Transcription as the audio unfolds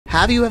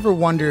Have you ever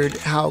wondered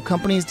how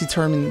companies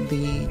determine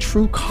the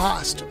true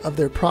cost of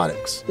their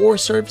products or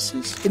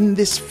services? In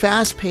this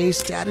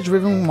fast-paced,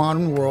 data-driven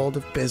modern world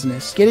of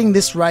business, getting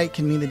this right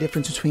can mean the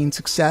difference between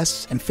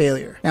success and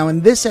failure. Now,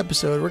 in this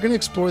episode, we're going to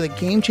explore the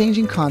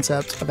game-changing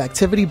concept of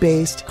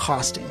activity-based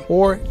costing,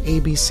 or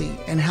ABC,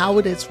 and how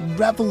it has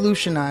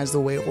revolutionized the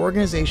way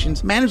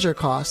organizations manage their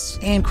costs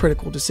and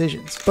critical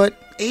decisions. But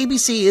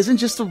ABC isn't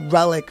just a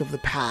relic of the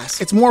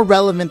past. It's more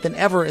relevant than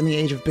ever in the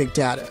age of big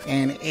data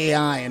and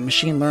AI and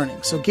machine learning.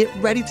 So get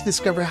ready to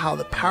discover how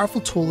the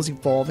powerful tool is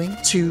evolving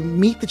to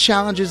meet the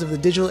challenges of the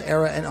digital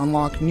era and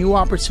unlock new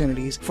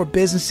opportunities for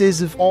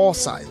businesses of all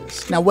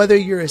sizes. Now, whether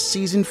you're a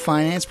seasoned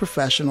finance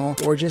professional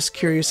or just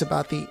curious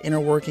about the inner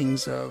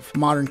workings of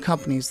modern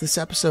companies, this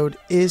episode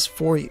is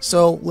for you.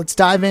 So let's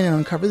dive in and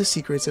uncover the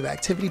secrets of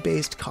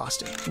activity-based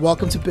costing.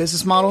 Welcome to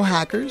Business Model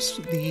Hackers,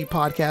 the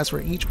podcast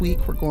where each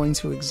week we're going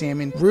to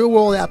examine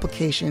real-world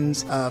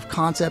applications of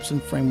concepts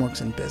and frameworks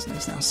in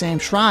business. Now, Sam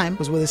Schreim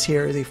was with us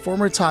here as a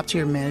former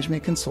top-tier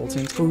management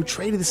consultant who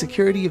traded the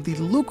security of the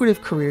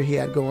lucrative career he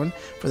had going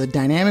for the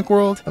dynamic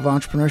world of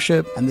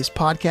entrepreneurship, and this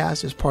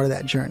podcast is part of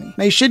that journey.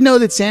 Now, you should know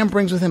that Sam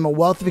brings with him a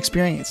wealth of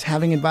experience,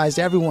 having advised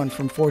everyone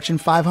from Fortune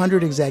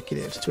 500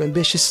 executives to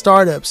ambitious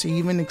startups. He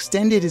even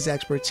extended his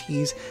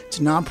expertise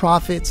to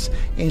nonprofits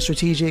in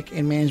strategic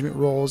and management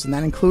roles, and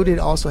that included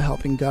also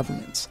helping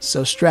governments.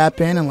 So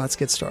strap in and let's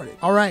get started.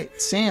 All right,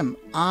 Sam,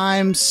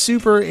 I'm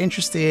super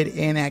interested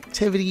in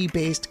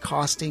activity-based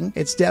costing.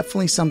 It's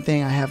definitely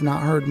something I have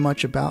not heard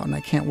much about, and I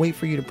can't wait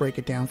for you to break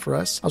it down for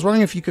us. I was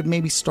wondering if you could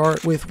maybe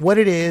start with what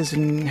it is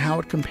and how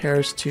it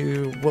compares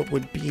to what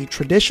would be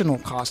traditional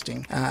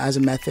costing as a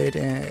method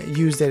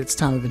used at its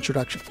time of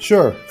introduction.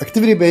 Sure.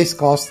 Activity-based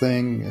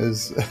costing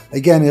is,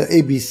 again, an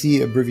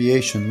ABC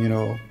abbreviation,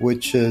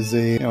 which is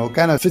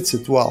kind of fits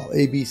it well.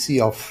 ABC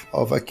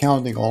of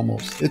accounting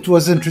almost. It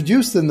was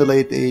introduced in the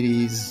late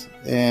 80s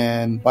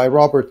and by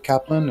Robert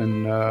Kaplan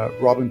and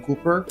Robin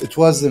Cooper. It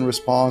was in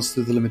response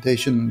to the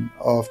limitation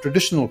of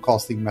traditional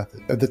costing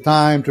methods. At the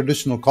time,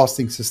 traditional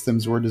costing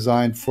systems were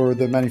designed for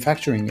the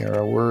manufacturing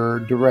era, where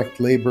direct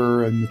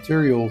labor and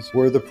materials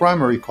were the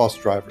primary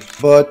cost drivers.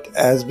 But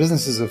as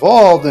businesses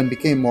evolved and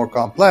became more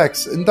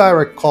complex,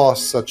 indirect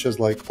costs such as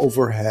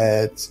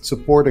overheads,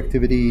 support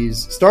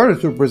activities started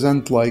to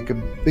represent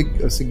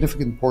a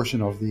significant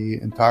portion of the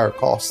entire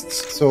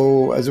costs.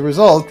 So as a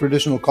result,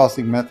 traditional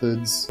costing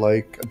methods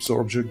like absorption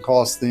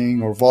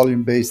costing or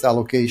volume-based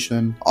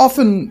allocation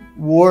often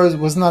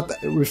was not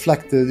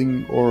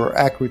reflecting or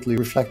accurately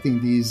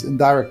reflecting these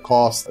indirect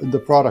costs in the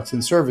products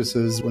and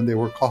services when they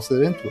were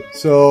costed into it.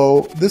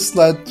 So this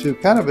led to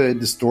kind of a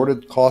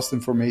distorted cost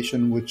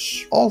information,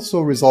 which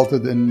also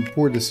resulted in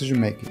poor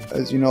decision making.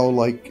 As you know,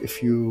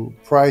 if you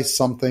price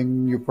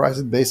something, you price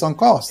it based on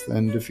cost,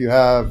 and if you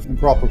have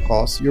improper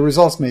costs, your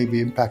results may be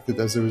impacted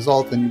as a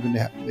result, and even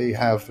they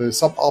have a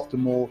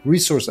suboptimal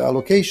resource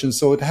allocation.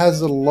 So it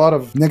has a lot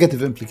of negative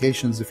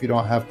implications if you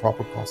don't have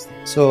proper costing.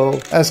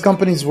 So as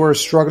companies were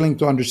struggling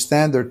to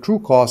understand their true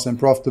costs and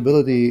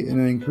profitability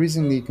in an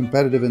increasingly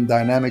competitive and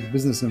dynamic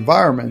business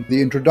environment,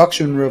 the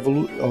introduction of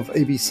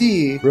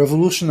ABC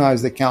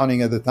revolutionized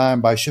accounting at the time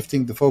by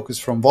shifting the focus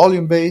from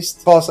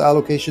volume-based cost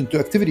allocation to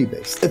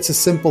activity-based. It's a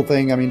simple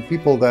thing. I mean,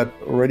 people that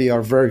already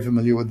are very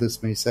familiar with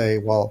this may say,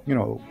 well,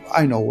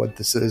 I know what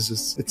this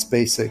is. It's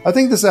basic. I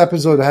think this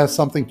episode has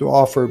something to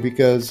offer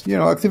because,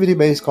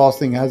 activity-based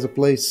costing has a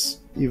place,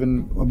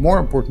 even a more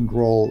important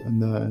role in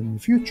the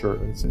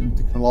future. It's in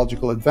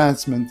technological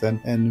advancement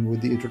and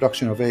with the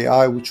introduction of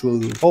AI, which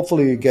we'll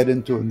hopefully get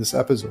into in this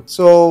episode.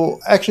 So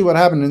actually what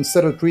happened,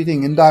 instead of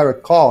treating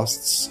indirect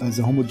costs as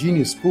a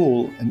homogeneous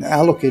pool and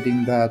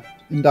allocating that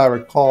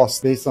indirect costs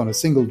based on a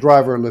single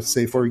driver, let's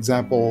say, for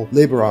example,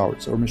 labor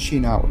hours or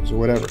machine hours or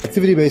whatever.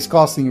 Activity-based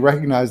costing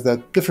recognized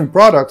that different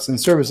products and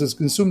services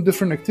consume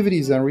different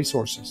activities and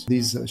resources,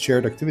 these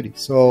shared activities.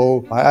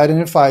 So by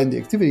identifying the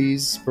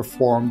activities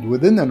performed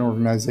within an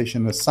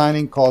organization,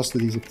 assigning costs to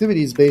these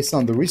activities based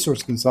on the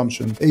resource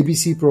consumption,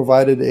 ABC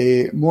provided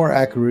a more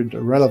accurate,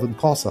 relevant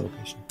cost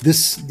allocation.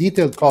 This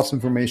detailed cost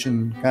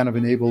information kind of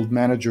enabled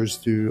managers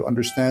to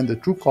understand the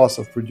true cost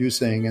of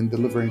producing and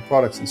delivering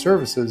products and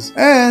services,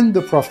 and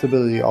the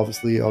profitability,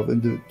 obviously,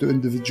 to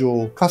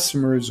individual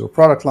customers or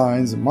product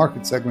lines and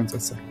market segments,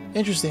 etc.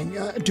 Interesting.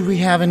 Do we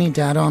have any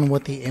data on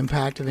what the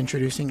impact of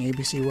introducing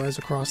ABC was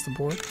across the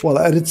board? Well,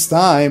 at its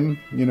time,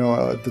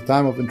 at the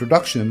time of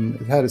introduction,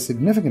 it had a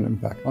significant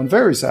impact on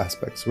various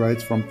aspects, right?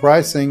 From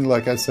pricing,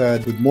 like I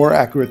said, with more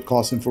accurate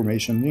cost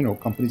information,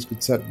 companies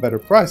could set better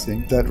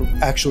pricing that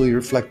actually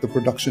reflect the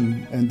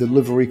production and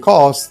delivery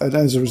costs, and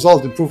as a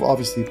result, improve,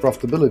 obviously,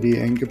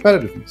 profitability and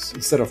competitiveness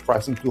instead of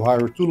pricing too high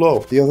or too low.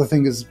 The other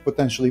thing is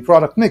potentially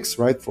product mix,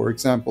 right? For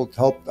example, to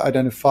help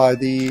identify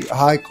the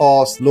high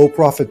cost, low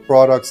profit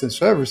products and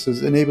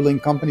services, enabling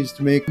companies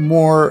to make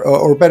more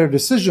or better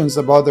decisions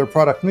about their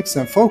product mix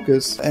and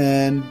focus,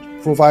 and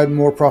provide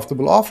more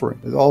profitable offering.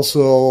 It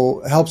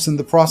also helps in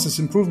the process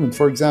improvement.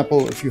 For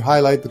example, if you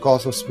highlight the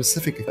cost of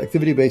specific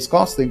activity-based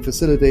costing,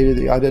 facilitated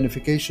the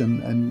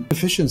identification and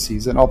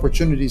efficiencies and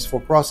opportunities for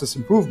process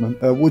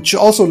improvement, which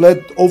also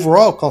led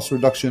overall cost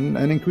reduction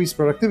and increased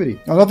productivity.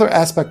 Another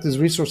aspect is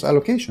resource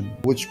allocation,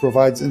 which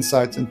provides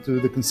insights into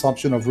the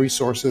consumption of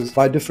resources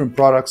by different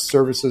products,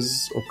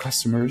 services, or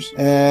customers,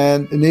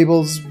 and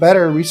enables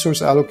better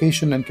resource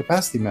allocation and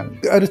capacity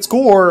management. At its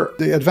core,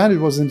 the advantage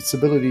was in its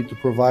ability to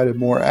provide a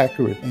more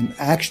accurate and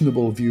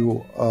actionable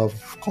view of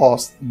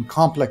cost in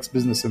complex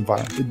business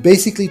environments. It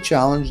basically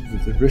challenged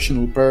the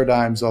traditional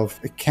paradigms of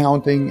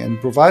accounting and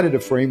provided a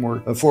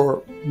framework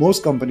for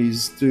most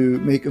companies to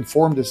make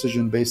informed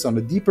decisions based on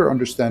a deeper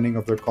understanding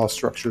of their cost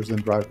structures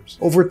and drivers.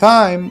 Over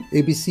time,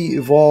 ABC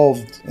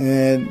evolved,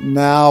 and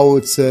now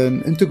it's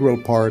an integral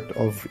part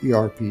of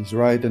ERPs,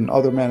 right, and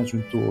other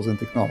management tools and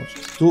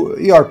technologies. So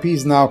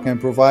ERPs now can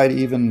provide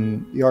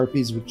even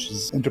ERPs, which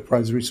is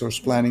enterprise resource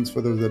plannings,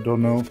 for those that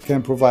don't know,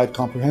 can provide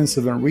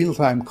comprehensive and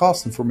real-time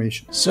cost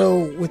information.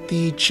 So with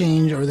the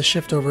change or the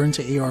shift over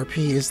into ERP,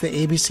 is the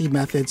ABC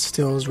method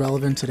still as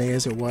relevant today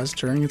as it was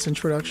during its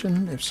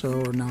introduction? If so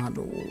or not,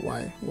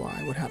 why?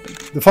 What happened?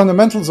 The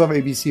fundamentals of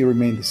ABC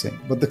remain the same,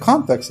 but the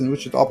context in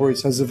which it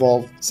operates has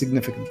evolved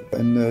significantly.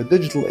 In the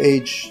digital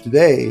age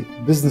today,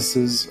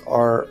 businesses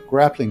are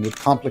grappling with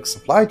complex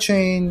supply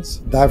chains,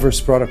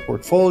 diverse product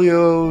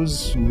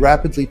portfolios,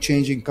 rapidly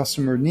changing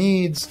customer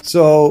needs.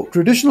 So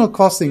traditional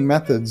costing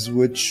methods,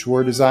 which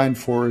were designed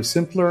for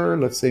simpler,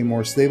 let's say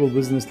more stable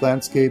business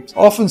landscapes,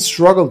 often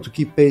struggle to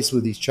keep pace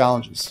with these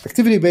challenges.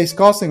 Activity-based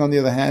costing, on the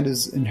other hand,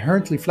 is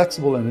inherently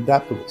flexible and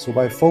adaptable. So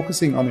by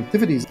focusing on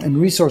activities and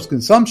resource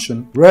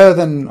consumption, rather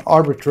than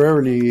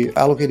arbitrarily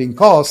allocating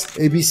cost,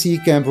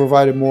 ABC can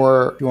provide a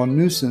more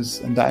nuisance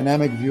and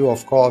dynamic view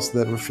of cost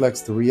that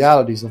reflects the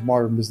realities of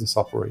modern business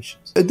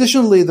operations.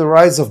 Additionally, the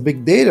rise of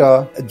big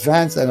data,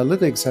 advanced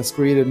analytics has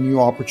created new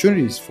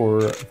opportunities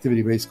for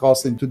activity-based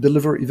costing to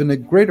deliver even a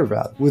greater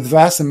value. With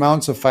vast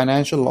amounts of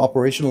financial and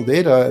operational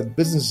data at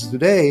businesses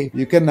today,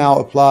 you can now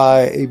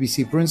apply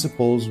ABC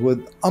principles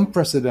with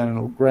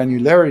unprecedented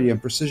granularity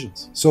and precision.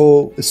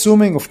 So,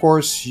 assuming, of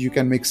course, you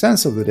can make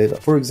sense of the data.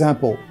 For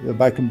example,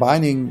 by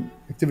combining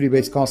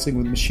activity-based costing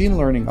with machine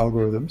learning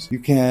algorithms, you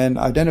can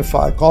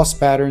identify cost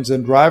patterns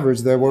and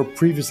drivers that were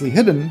previously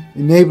hidden,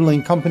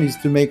 enabling companies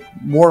to make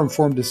more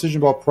informed decisions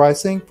about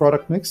pricing,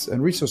 product mix,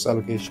 and resource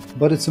allocation.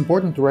 But it's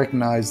important to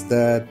recognize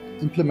that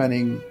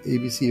implementing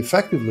ABC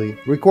effectively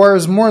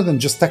requires more than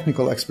just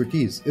technical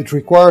expertise. It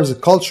requires a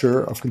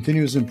culture of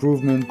continuous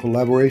improvement,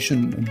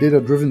 collaboration, and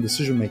data-driven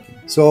decision-making.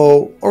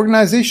 So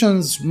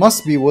organizations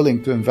must be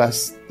willing to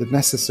invest the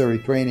necessary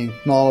training,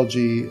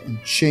 technology,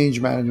 and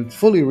change management to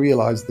fully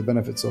realize the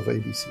benefits of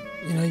ABC.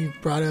 You know, you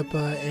brought up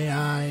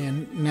AI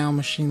and now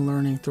machine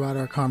learning throughout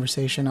our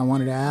conversation. I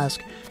wanted to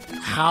ask,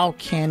 how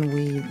can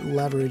we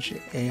leverage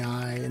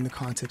AI in the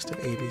context of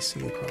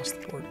ABC across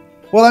the board?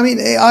 Well, I mean,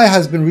 AI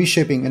has been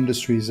reshaping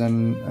industries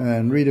and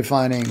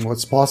redefining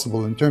what's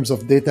possible in terms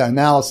of data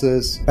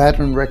analysis,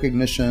 pattern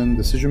recognition,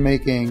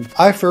 decision-making.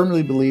 I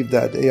firmly believe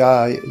that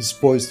AI is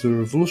poised to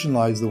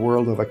revolutionize the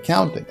world of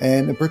accounting,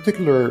 and in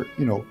particular,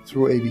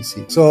 through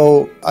ABC.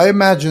 So I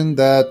imagine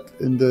that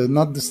in the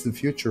not distant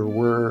future,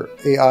 where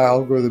AI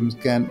algorithms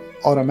can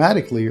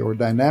automatically or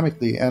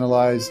dynamically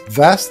analyze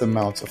vast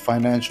amounts of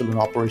financial and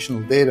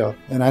operational data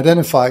and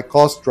identify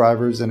cost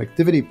drivers and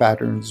activity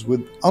patterns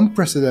with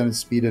unprecedented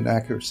speed and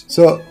accuracy.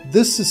 So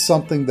this is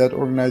something that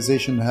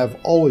organizations have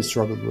always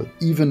struggled with,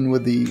 even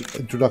with the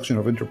introduction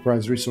of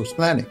enterprise resource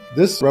planning.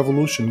 This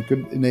revolution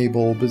could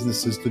enable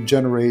businesses to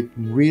generate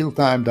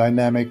real-time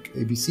dynamic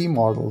ABC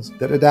models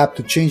that adapt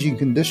to changing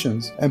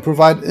conditions and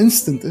provide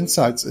instant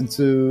insights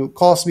into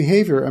cost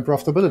behavior and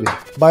profitability.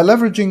 By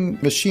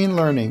leveraging machine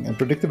learning and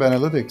predictive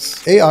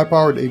analytics,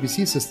 AI-powered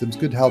ABC systems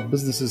could help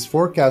businesses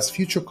forecast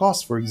future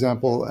costs, for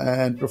example,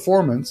 and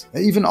performance,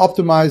 and even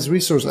optimize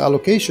resource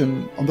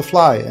allocation on the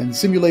fly and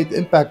simulate the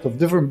impact of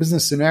different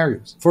business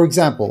scenarios. For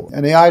example,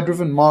 an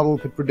AI-driven model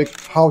could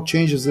predict how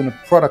changes in a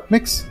product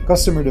mix,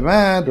 customer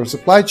demand, or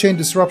supply chain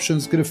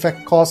disruptions could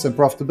affect costs and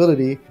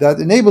profitability that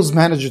enables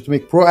managers to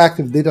make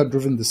proactive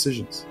data-driven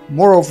decisions.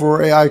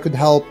 Moreover, AI could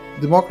help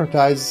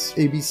democratize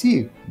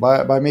ABC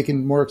by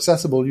making it more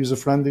accessible,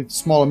 user-friendly to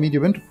small and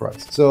medium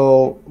enterprise.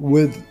 So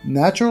with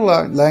natural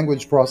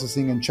language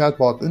processing and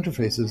chatbot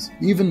interfaces,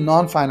 even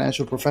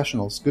non-financial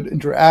professionals could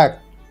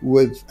interact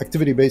with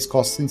activity-based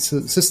costing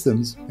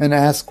systems and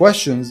ask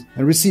questions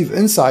and receive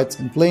insights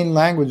in plain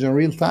language in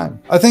real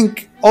time. I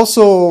think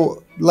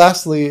also,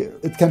 lastly,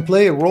 it can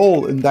play a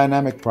role in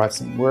dynamic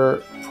pricing, where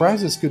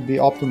prices could be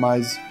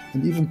optimized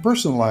and even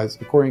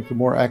personalized according to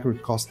more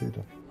accurate cost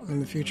data.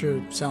 The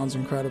future sounds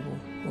incredible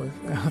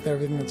with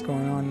everything that's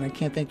going on, and I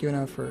can't thank you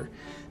enough for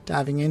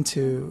diving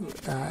into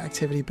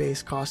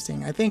activity-based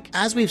costing. I think,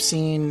 as we've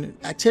seen,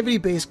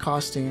 activity-based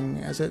costing,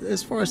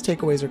 as far as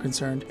takeaways are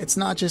concerned, it's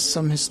not just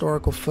some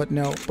historical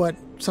footnote, but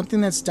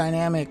something that's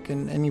dynamic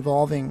and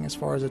evolving as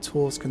far as a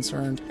tool is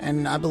concerned.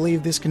 And I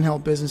believe this can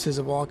help businesses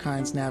of all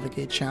kinds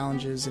navigate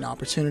challenges and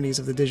opportunities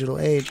of the digital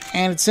age.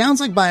 And it sounds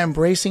like by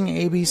embracing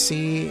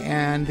ABC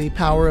and the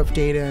power of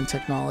data and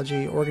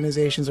technology,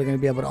 organizations are going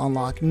to be able to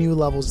unlock new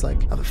levels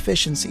of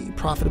efficiency,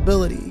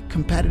 profitability,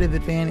 competitive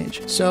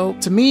advantage. So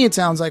to me, it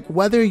sounds like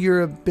whether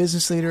you're a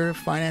business leader,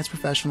 finance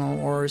professional,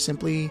 or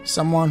simply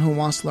someone who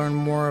wants to learn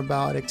more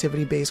about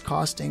activity-based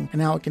costing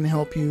and how it can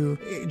help you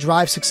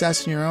drive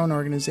success in your own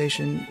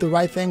organization, the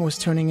right thing was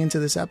tuning into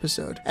this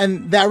episode.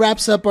 And that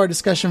wraps up our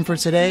discussion for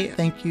today.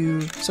 Thank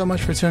you so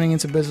much for tuning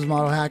into Business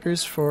Model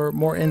Hackers. For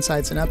more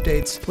insights and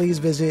updates, please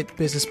visit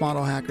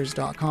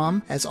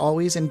businessmodelhackers.com as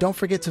always, and don't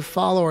forget to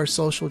follow our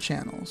social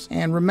channels.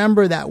 And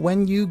remember that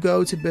when you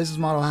go to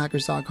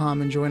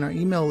businessmodelhackers.com and join our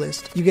email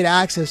list, you get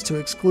access to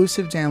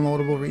exclusive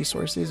downloadable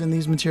resources, and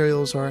these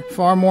materials are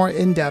far more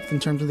in-depth in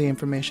terms of the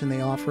information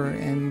they offer,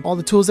 and all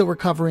the tools that we're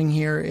covering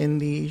here in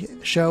the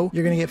show,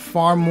 you're going to get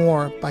far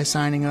more by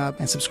signing up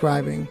and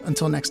subscribing.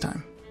 Until next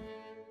time.